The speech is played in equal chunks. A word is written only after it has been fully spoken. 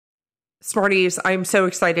Smarties, I'm so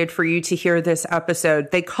excited for you to hear this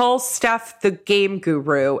episode. They call Steph the game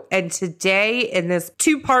guru. And today, in this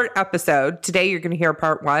two-part episode, today you're going to hear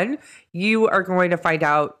part one. You are going to find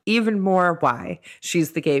out even more why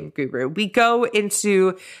she's the game guru. We go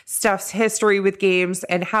into Steph's history with games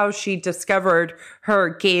and how she discovered her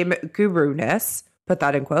game guru-ness. Put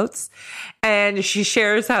that in quotes. And she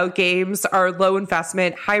shares how games are low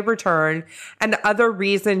investment, high return, and other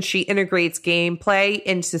reasons she integrates gameplay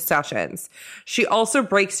into sessions. She also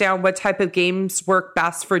breaks down what type of games work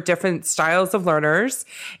best for different styles of learners.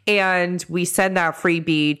 And we send that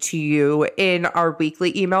freebie to you in our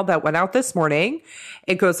weekly email that went out this morning.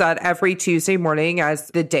 It goes out every Tuesday morning as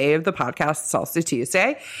the day of the podcast. It's also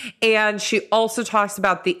Tuesday. And she also talks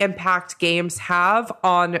about the impact games have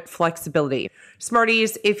on flexibility.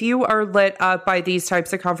 Smarties, if you are lit up by these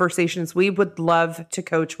types of conversations, we would love to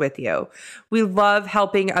coach with you. We love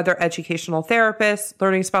helping other educational therapists,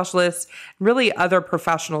 learning specialists, really other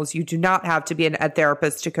professionals. You do not have to be an ed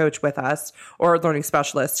therapist to coach with us or a learning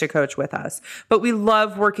specialist to coach with us. But we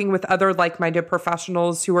love working with other like-minded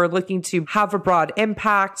professionals who are looking to have a broad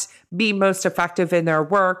impact, be most effective in their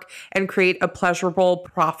work, and create a pleasurable,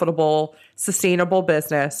 profitable, sustainable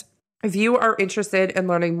business. If you are interested in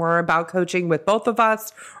learning more about coaching with both of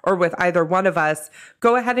us or with either one of us,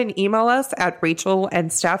 go ahead and email us at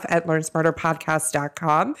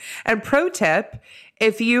rachelandsteph@learnsmarterpodcast.com. And pro tip,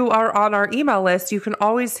 if you are on our email list, you can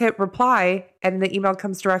always hit reply and the email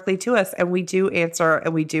comes directly to us, and we do answer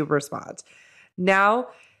and we do respond. Now,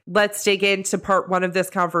 let's dig into part one of this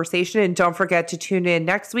conversation, and don't forget to tune in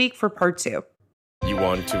next week for part two. You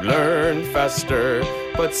want to learn faster,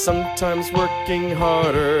 but sometimes working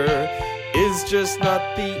harder is just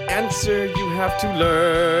not the answer. You have to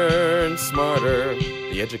learn smarter.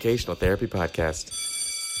 The Educational Therapy Podcast.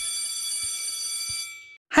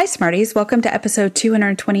 Hi, Smarties. Welcome to episode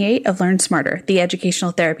 228 of Learn Smarter, the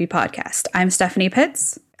Educational Therapy Podcast. I'm Stephanie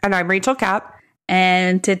Pitts. And I'm Rachel Kapp.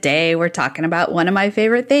 And today we're talking about one of my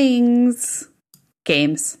favorite things,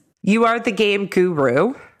 games. You are the game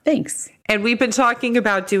guru. Thanks. And we've been talking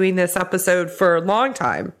about doing this episode for a long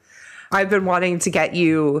time. I've been wanting to get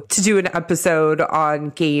you to do an episode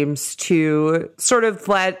on games to sort of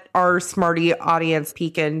let our Smarty audience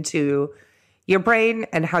peek into your brain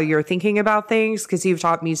and how you're thinking about things, because you've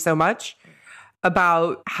taught me so much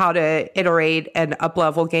about how to iterate and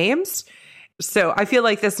up-level games. So I feel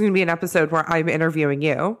like this is going to be an episode where I'm interviewing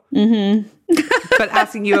you, but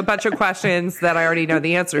asking you a bunch of questions that I already know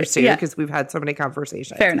the answers to because we've had so many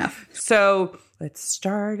conversations. Fair enough. So let's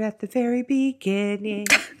start at the very beginning.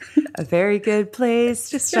 A very good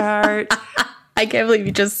place to start. I can't believe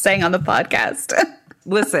you just sang on the podcast.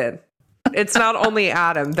 Listen, it's not only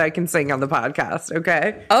Adam that can sing on the podcast,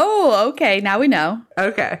 okay? Oh, okay. Now we know.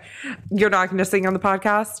 Okay. You're not going to sing on the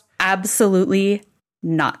podcast? Absolutely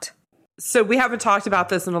not. So we haven't talked about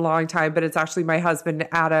this in a long time, but it's actually my husband,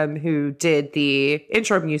 Adam, who did the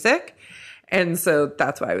intro music. And so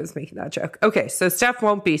that's why I was making that joke. Okay, so Steph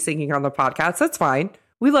won't be singing on the podcast. That's fine.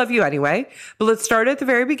 We love you anyway. But let's start at the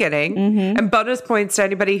very beginning. And bonus points to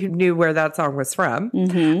anybody who knew where that song was from.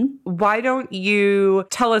 Why don't you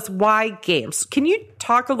tell us why games? Can you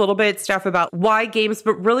talk a little bit, Steph, about why games,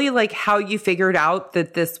 but really like how you figured out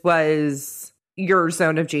that this was your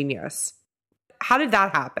zone of genius? How did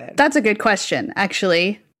that happen? That's a good question,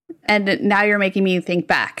 actually. And now you're making me think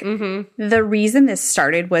back. The reason this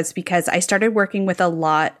started was because I started working with a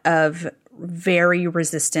lot of very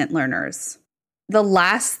resistant learners. The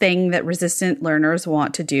last thing that resistant learners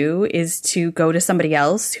want to do is to go to somebody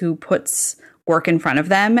else who puts work in front of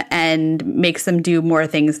them and makes them do more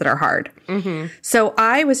things that are hard. So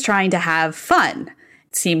I was trying to have fun.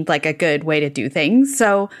 It seemed like a good way to do things.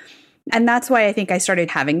 And that's why I think I started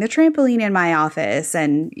having the trampoline in my office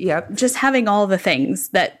and just having all the things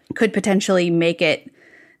that could potentially make it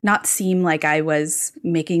not seem like I was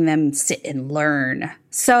making them sit and learn.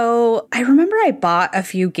 So I remember I bought a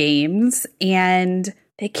few games and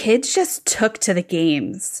the kids just took to the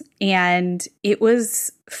games, and it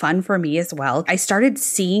was fun for me as well. I started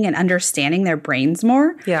seeing and understanding their brains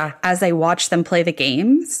more as I watched them play the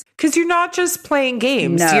games. Because you're not just playing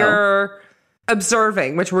games. No. You're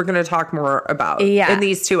observing, which we're going to talk more about in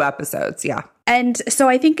these two episodes. And so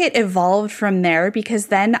I think it evolved from there, because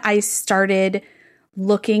then I started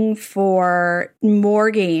looking for more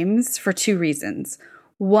games for two reasons.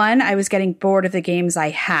 One, I was getting bored of the games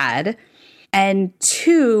I had. And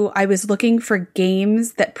two, I was looking for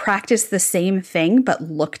games that practiced the same thing but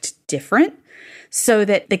looked different, so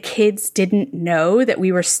that the kids didn't know that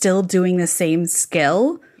we were still doing the same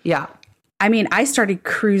skill. I mean, I started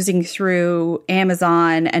cruising through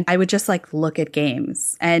Amazon and I would just like look at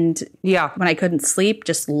games. And when I couldn't sleep,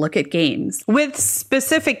 just look at games. With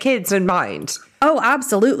specific kids in mind. Oh,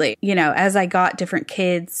 absolutely. You know, as I got different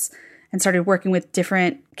kids and started working with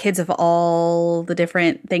different kids of all the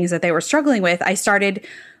different things that they were struggling with, I started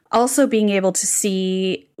also being able to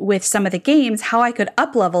see with some of the games how I could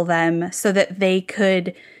up-level them so that they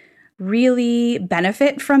could really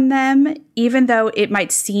benefit from them. Even though it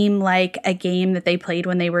might seem like a game that they played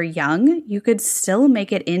when they were young, you could still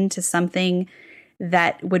make it into something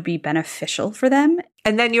that would be beneficial for them.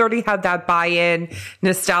 And then you already have that buy-in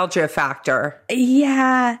nostalgia factor.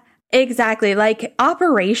 Yeah, exactly. Like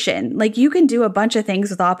Operation, like you can do a bunch of things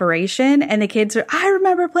with Operation and the kids are, I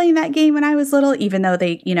remember playing that game when I was little, even though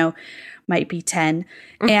they, you know, might be 10.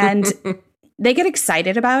 And they get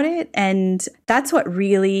excited about it. And that's what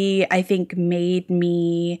really, I think, made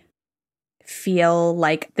me feel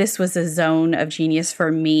like this was a zone of genius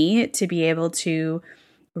for me to be able to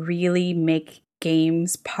really make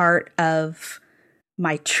games part of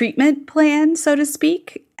my treatment plan, so to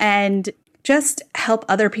speak, and just help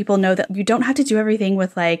other people know that you don't have to do everything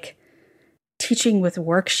with like teaching with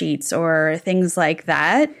worksheets or things like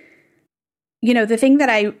that. You know, the thing that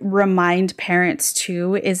I remind parents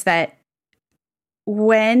too is that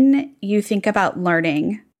when you think about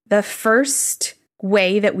learning, the first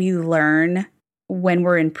way that we learn when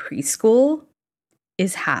we're in preschool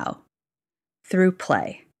is how? Through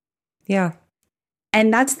play. Yeah.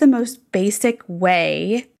 And that's the most basic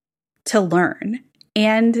way to learn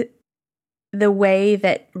and the way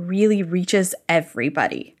that really reaches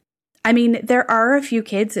everybody. I mean, there are a few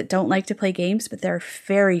kids that don't like to play games, but they're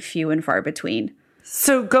very few and far between.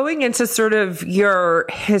 So going into sort of your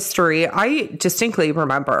history, I distinctly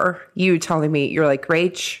remember you telling me, you're like,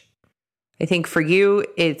 Rach, I think for you,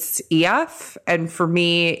 it's EF, and for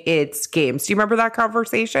me, it's games. Do you remember that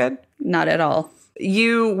conversation? Not at all.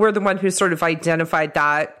 You were the one who sort of identified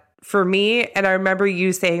that for me. And I remember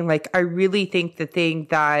you saying, like, I really think the thing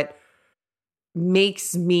that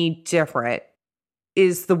makes me different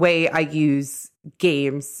is the way I use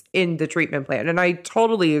games in the treatment plan. And I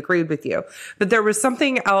totally agreed with you. But there was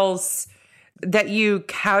something else that you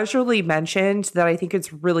casually mentioned that I think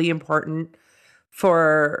is really important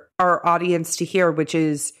for our audience to hear, which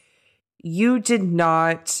is you did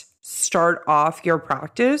not start off your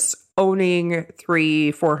practice owning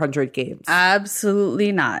 300-400 games.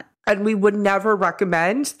 Absolutely not. And we would never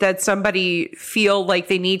recommend that somebody feel like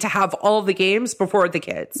they need to have all the games before the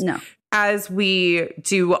kids. No. As we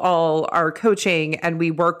do all our coaching and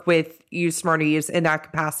we work with you Smarties in that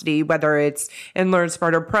capacity, whether it's in Learn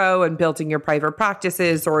Smarter Pro and building your private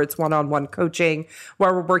practices, or it's one-on-one coaching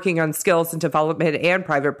where we're working on skills and development and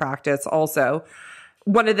private practice also.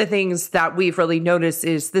 One of the things that we've really noticed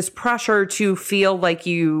is this pressure to feel like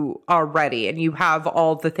you are ready and you have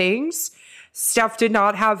all the things. Steph did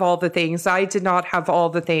not have all the things. I did not have all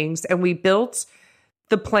the things. And we built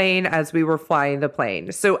the plane as we were flying the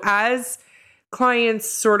plane. So as clients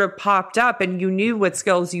sort of popped up and you knew what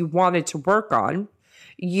skills you wanted to work on,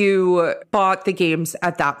 you bought the games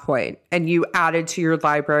at that point and you added to your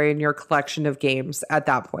library and your collection of games at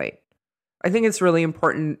that point. I think it's really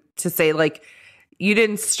important to say, like, you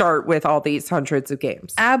didn't start with all these hundreds of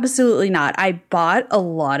games. Absolutely not. I bought a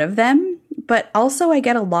lot of them, but also I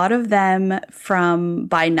get a lot of them from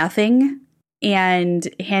Buy Nothing and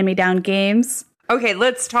hand-me-down games. Okay,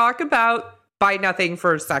 let's talk about Buy Nothing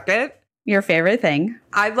for a second. Your favorite thing.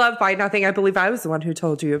 I love Buy Nothing. I believe I was the one who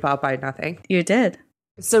told you about Buy Nothing. You did.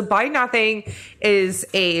 So Buy Nothing is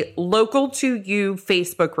a local to you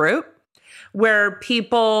Facebook group where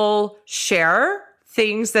people share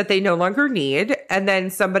things that they no longer need, and then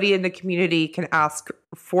somebody in the community can ask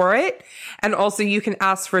for it. And also you can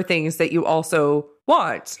ask for things that you also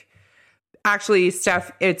want. Actually, Steph,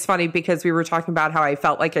 it's funny because we were talking about how I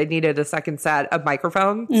felt like I needed a second set of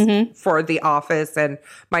microphones for the office and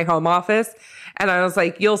my home office. And I was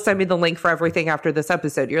like, you'll send me the link for everything after this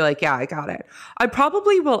episode. You're like, yeah, I got it. I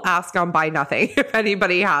probably will ask on Buy Nothing if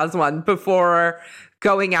anybody has one before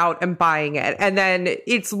going out and buying it. And then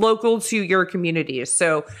it's local to your community.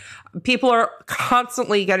 So people are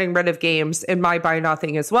constantly getting rid of games in my Buy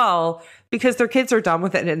Nothing as well because their kids are done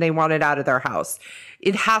with it and they want it out of their house.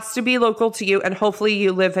 It has to be local to you. And hopefully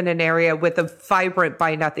you live in an area with a vibrant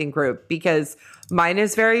Buy Nothing group, because mine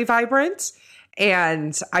is very vibrant.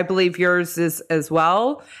 And I believe yours is as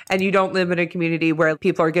well. And you don't live in a community where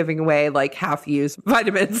people are giving away like half-used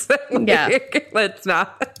vitamins. Yeah. That's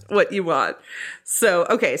not what you want. So,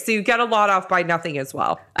 okay. So you get a lot off Buy Nothing as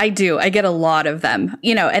well. I do. I get a lot of them,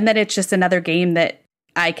 you know, and then it's just another game that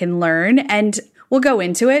I can learn. And we'll go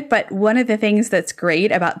into it. But one of the things that's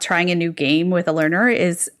great about trying a new game with a learner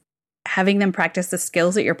is having them practice the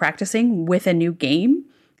skills that you're practicing with a new game,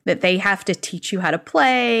 that they have to teach you how to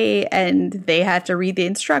play and they have to read the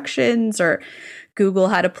instructions or Google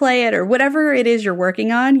how to play it or whatever it is you're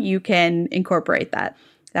working on, you can incorporate that.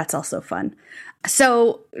 That's also fun.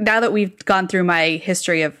 So now that we've gone through my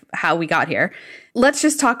history of how we got here, let's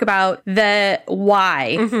just talk about the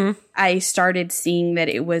why I started seeing that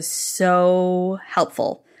it was so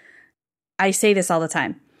helpful. I say this all the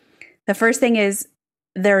time. The first thing is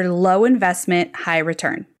they're low investment, high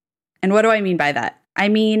return. And what do I mean by that? I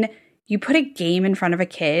mean, you put a game in front of a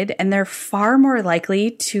kid and they're far more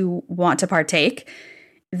likely to want to partake.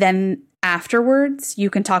 Then afterwards, you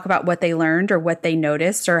can talk about what they learned or what they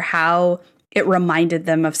noticed or how it reminded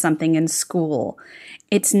them of something in school.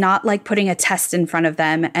 It's not like putting a test in front of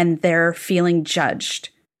them and they're feeling judged.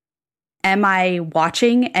 Am I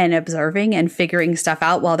watching and observing and figuring stuff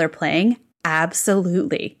out while they're playing?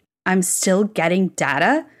 Absolutely. I'm still getting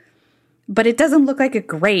data, but it doesn't look like a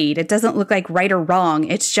grade. It doesn't look like right or wrong.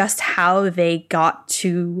 It's just how they got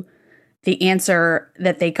to the answer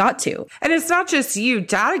that they got to. And it's not just you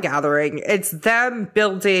data gathering. It's them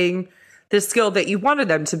building the skill that you wanted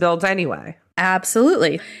them to build anyway.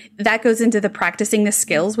 Absolutely. That goes into the practicing the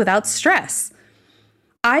skills without stress.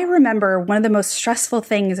 I remember one of the most stressful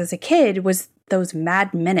things as a kid was those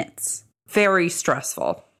mad minutes. Very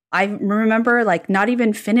stressful. I remember like not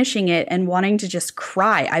even finishing it and wanting to just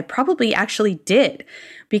cry. I probably actually did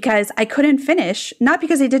because I couldn't finish, not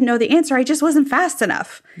because I didn't know the answer. I just wasn't fast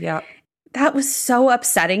enough. Yeah. That was so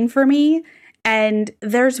upsetting for me. And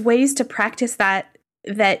there's ways to practice that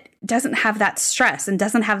doesn't have that stress and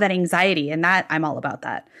doesn't have that anxiety. And that I'm all about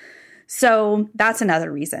that. So that's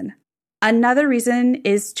another reason. Another reason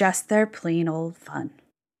is just they're plain old fun.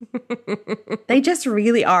 They just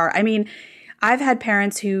really are. I mean, I've had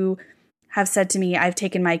parents who have said to me, I've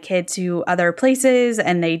taken my kid to other places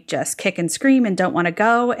and they just kick and scream and don't want to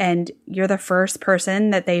go. And you're the first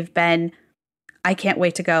person that they've been, I can't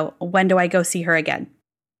wait to go. When do I go see her again?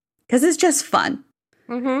 Because it's just fun.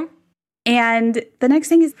 Mm-hmm. And the next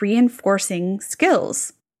thing is reinforcing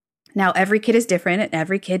skills. Now, every kid is different and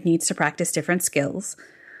every kid needs to practice different skills.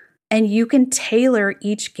 And you can tailor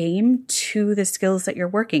each game to the skills that you're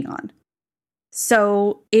working on.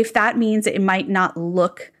 So if that means it might not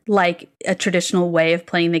look like a traditional way of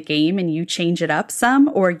playing the game and you change it up some,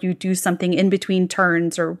 or you do something in between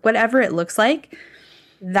turns or whatever it looks like,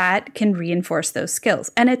 that can reinforce those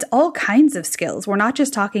skills. And it's all kinds of skills. We're not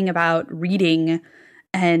just talking about reading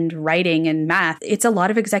and writing and math. It's a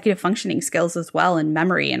lot of executive functioning skills as well, and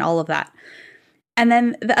memory and all of that. And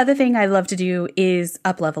then the other thing I love to do is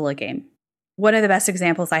up-level a game. One of the best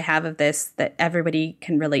examples I have of this that everybody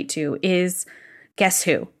can relate to is Guess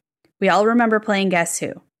Who. We all remember playing Guess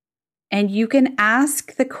Who. And you can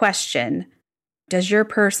ask the question, does your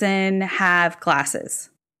person have glasses?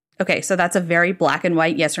 Okay, so that's a very black and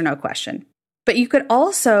white yes or no question. But you could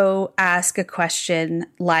also ask a question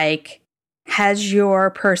like, has your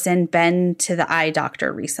person been to the eye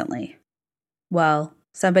doctor recently? Well,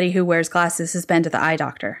 somebody who wears glasses has been to the eye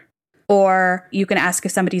doctor. Or you can ask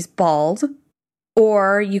if somebody's bald.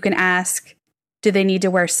 Or you can ask, do they need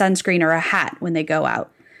to wear sunscreen or a hat when they go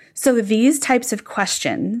out? So these types of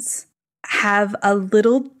questions have a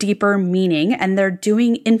little deeper meaning, and they're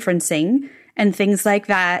doing inferencing and things like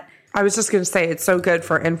that. I was just going to say, it's so good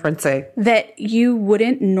for inferencing. That you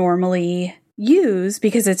wouldn't normally use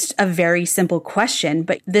because it's a very simple question,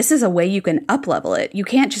 but this is a way you can up-level it. You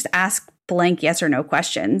can't just ask blank yes or no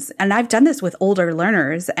questions. And I've done this with older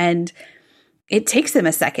learners, and it takes them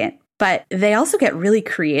a second, but they also get really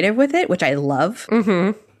creative with it, which I love.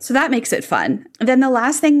 Mm-hmm. So that makes it fun. Then the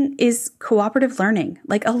last thing is cooperative learning.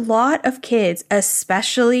 Like a lot of kids,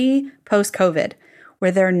 especially post-COVID,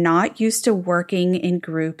 where they're not used to working in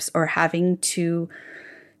groups or having to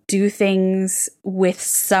do things with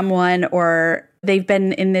someone, or they've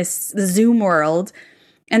been in this Zoom world.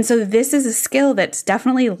 And so this is a skill that's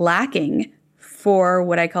definitely lacking for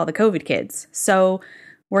what I call the COVID kids. So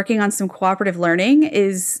working on some cooperative learning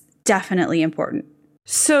is definitely important.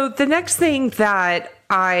 So the next thing that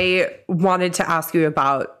I wanted to ask you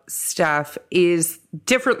about, Steph, is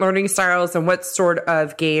different learning styles and what sort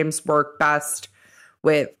of games work best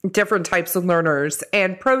with different types of learners.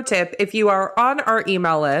 And pro tip, if you are on our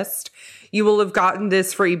email list, you will have gotten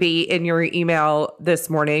this freebie in your email this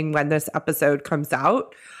morning when this episode comes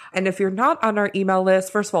out. And if you're not on our email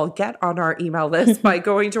list, first of all, get on our email list by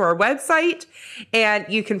going to our website, and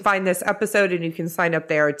you can find this episode and you can sign up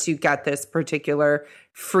there to get this particular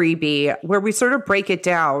freebie where we sort of break it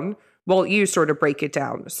down Well, you sort of break it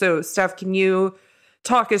down. So, Steph, can you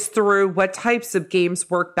talk us through what types of games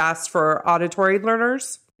work best for auditory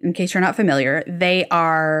learners? In case you're not familiar, they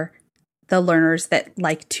are the learners that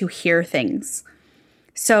like to hear things.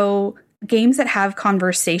 So games that have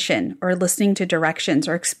conversation or listening to directions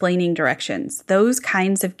or explaining directions, those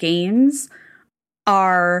kinds of games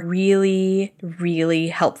are really, really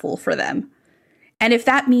helpful for them. And if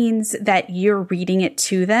that means that you're reading it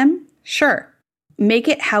to them, sure. Make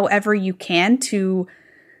it however you can to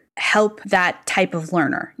help that type of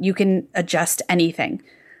learner. You can adjust anything.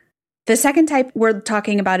 The second type we're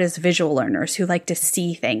talking about is visual learners who like to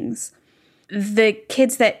see things. The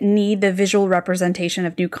kids that need the visual representation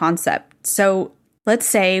of new concept. So let's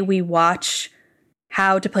say we watch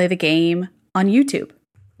how to play the game on YouTube.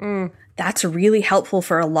 That's really helpful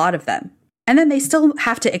for a lot of them. And then they still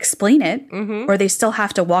have to explain it, or they still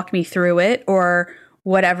have to walk me through it, or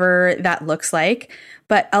whatever that looks like.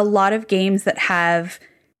 But a lot of games that have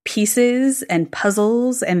pieces and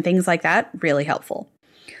puzzles and things like that, really helpful.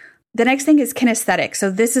 The next thing is kinesthetic. So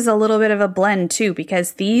this is a little bit of a blend too,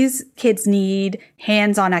 because these kids need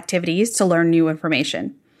hands-on activities to learn new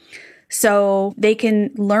information. So they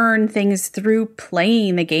can learn things through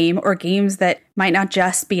playing the game, or games that might not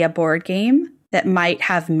just be a board game, that might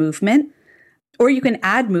have movement, or you can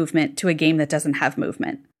add movement to a game that doesn't have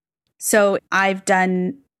movement. So I've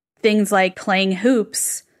done things like playing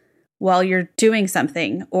hoops while you're doing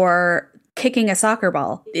something, or kicking a soccer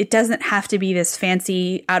ball. It doesn't have to be this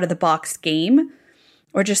fancy out-of-the-box game,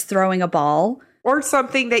 or just throwing a ball. Or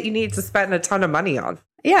something that you need to spend a ton of money on.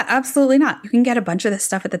 Yeah, absolutely not. You can get a bunch of this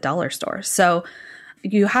stuff at the dollar store. So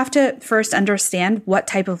you have to first understand what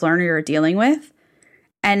type of learner you're dealing with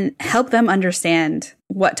and help them understand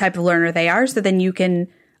what type of learner they are, so then you can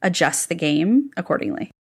adjust the game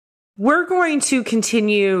accordingly. We're going to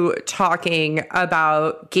continue talking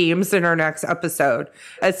about games in our next episode,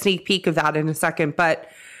 a sneak peek of that in a second. But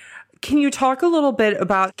can you talk a little bit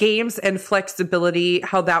about games and flexibility,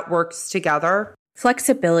 how that works together?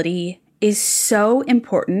 Flexibility is so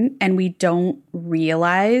important, and we don't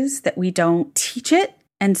realize that we don't teach it.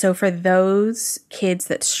 And so for those kids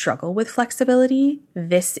that struggle with flexibility,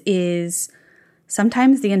 this is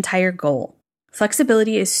sometimes the entire goal.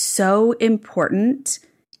 Flexibility is so important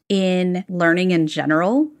in learning in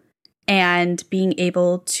general, and being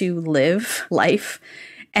able to live life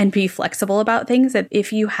and be flexible about things. That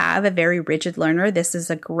if you have a very rigid learner, this is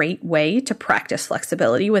a great way to practice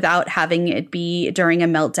flexibility without having it be during a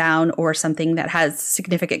meltdown or something that has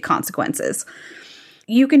significant consequences.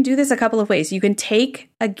 You can do this a couple of ways. You can take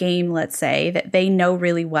a game, let's say, that they know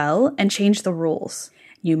really well and change the rules.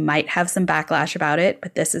 You might have some backlash about it,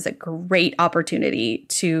 but this is a great opportunity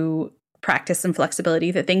to practice some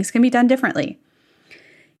flexibility, that things can be done differently.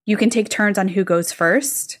 You can take turns on who goes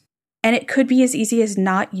first, and it could be as easy as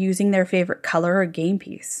not using their favorite color or game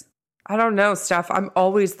piece. I don't know, Steph. I'm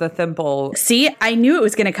always the thimble. See, I knew it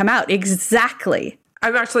was going to come out. Exactly.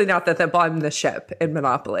 I'm actually not the thimble. I'm the ship in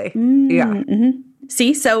Monopoly. Yeah.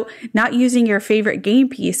 See, so not using your favorite game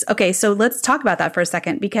piece. Okay, so let's talk about that for a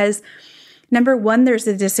second, because number one, there's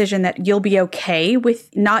a decision that you'll be okay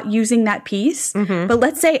with not using that piece. But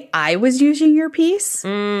let's say I was using your piece,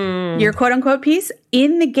 your quote unquote piece.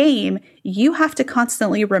 In the game, you have to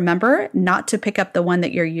constantly remember not to pick up the one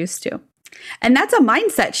that you're used to. And that's a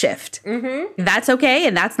mindset shift. That's okay.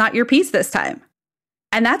 And that's not your piece this time.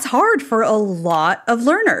 And that's hard for a lot of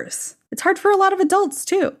learners. It's hard for a lot of adults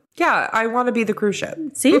too. Yeah, I want to be the cruise ship.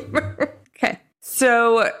 See? Okay.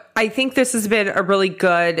 So I think this has been a really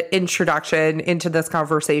good introduction into this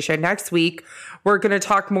conversation. Next week, we're going to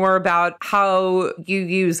talk more about how you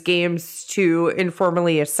use games to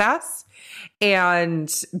informally assess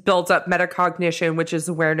and build up metacognition, which is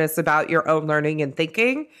awareness about your own learning and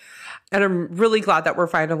thinking. And I'm really glad that we're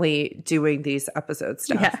finally doing these episodes,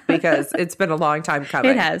 Steph, because it's been a long time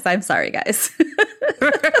coming. It has. I'm sorry, guys.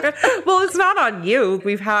 Well, it's not on you.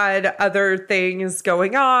 We've had other things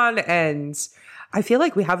going on, and I feel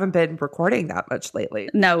like we haven't been recording that much lately.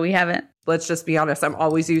 No, we haven't. Let's just be honest. I'm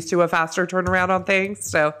always used to a faster turnaround on things.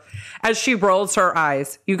 So as she rolls her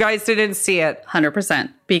eyes, you guys didn't see it.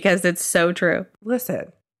 100%, because it's so true.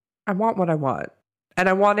 Listen, I want what I want, and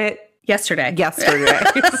I want it yesterday.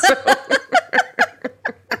 So,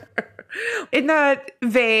 in that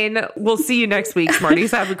vein, we'll see you next week,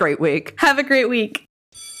 Smarties. Have a great week. Have a great week.